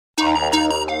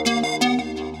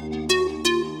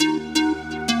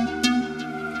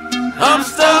I'm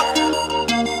stuck.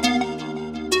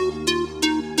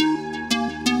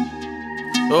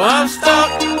 Oh, I'm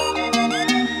stuck.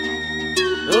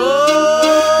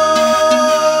 Oh,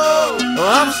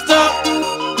 I'm stuck.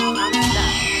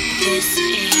 This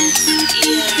is ear to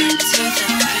the beat.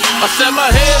 I said my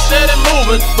head steady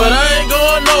moving, but I ain't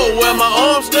going nowhere. My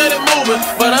arms steady moving,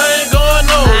 but I ain't going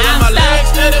nowhere. My legs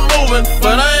steady moving,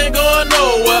 but I ain't going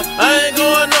nowhere. I ain't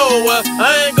going nowhere.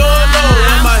 I ain't going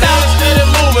nowhere. My head steady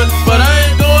moving, but I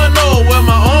ain't going nowhere.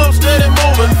 My arms steady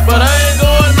moving, but I ain't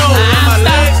going nowhere. My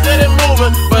legs steady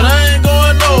moving, but I ain't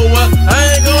going nowhere.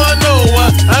 I ain't going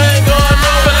nowhere. I ain't going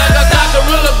nowhere. Feel like I got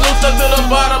gorilla glue stuck to the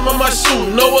bottom of my shoe.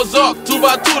 Noah's Ark,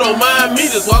 2x2, don't mind me,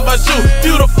 just walk my shoe.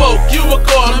 Beautiful,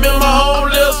 cubicle, I'm in my own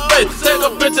little space. Take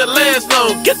a picture, last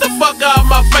long, get the fuck out of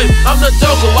my face. I'm the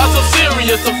Joker, why so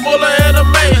serious? I'm full of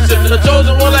animation. The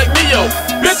chosen one like Neo,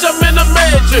 bitch, I'm in the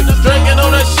Matrix. Drinking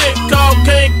on that shit called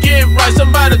can't get right.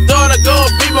 Somebody's daughter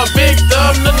gon' be my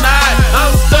victim tonight.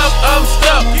 I'm stuck, I'm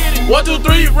stuck. 1, 2,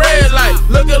 3, red light.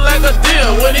 Looking like a deer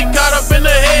when he caught up in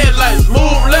the headlights.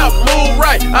 Move left, move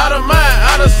right. Out of mind,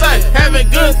 out of sight. Having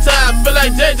good time, feel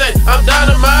like JJ. I'm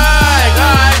dynamite.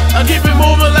 Alright, I keep it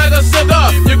moving like a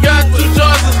cigar. You got 2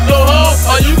 choices, go home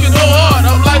or you can go hard.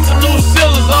 I'm like some new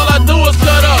scissors, all I do is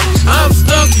cut up. I'm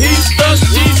stuck, he's stuck,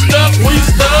 she's stuck, we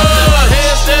stuck. My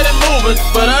head steady moving,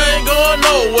 but I ain't going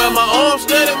nowhere. My arms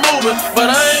steady moving, but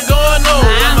I ain't going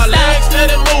nowhere. My legs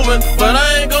steady moving, but I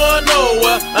ain't going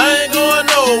nowhere. I ain't going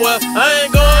nowhere. I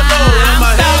ain't going nowhere.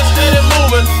 My head steady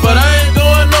moving, but I ain't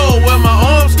going nowhere. My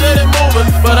arms steady moving,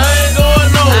 but I ain't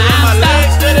going nowhere. My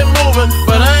legs steady moving,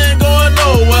 but I ain't going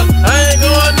nowhere. I ain't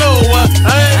going nowhere.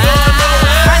 I ain't going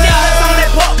nowhere. My niggas on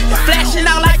that book, flashing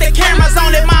out like the cameras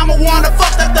on it. Mama wanna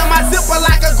fuck up to my zipper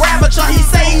like a gravature. He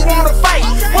say he wanna fight.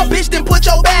 Well, bitch, then put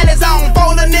your balance on.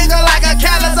 Fold a nigga like a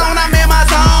calzone. I'm in my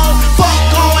zone. Fuck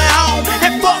going home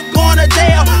and fuck going to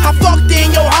jail. I fucked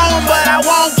in your home, but I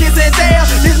won't kiss and tell.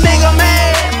 This nigga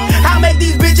mad. I make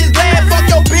these bitches glad. Fuck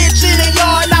your bitch in the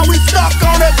yard. Now we stuck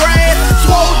on the grass.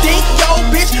 Swole deep, yo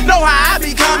bitch. Know how I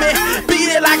be coming.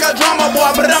 Beat it like a drummer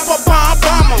boy, but I'm a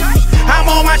bummer. I'm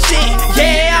on my shit,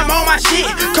 yeah, I'm on my shit.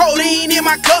 Codeine in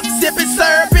my cup, sipping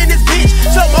syrup in this bitch.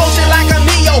 Slow motion like a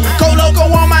Neo. Go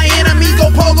loco on my enemy, go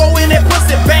pogo in that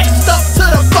pussy back. Stuck to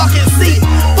the fucking seat.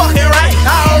 Fucking right,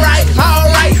 alright,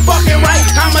 fucking right.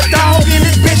 I'm a dog in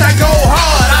this bitch, I go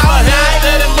hard. My head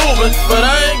steady moving, but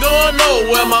I ain't going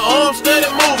nowhere. My arms steady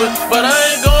moving, but I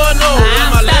ain't going nowhere.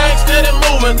 My legs steady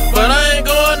moving, but I ain't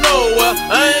going nowhere.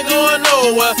 I ain't going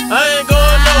nowhere. I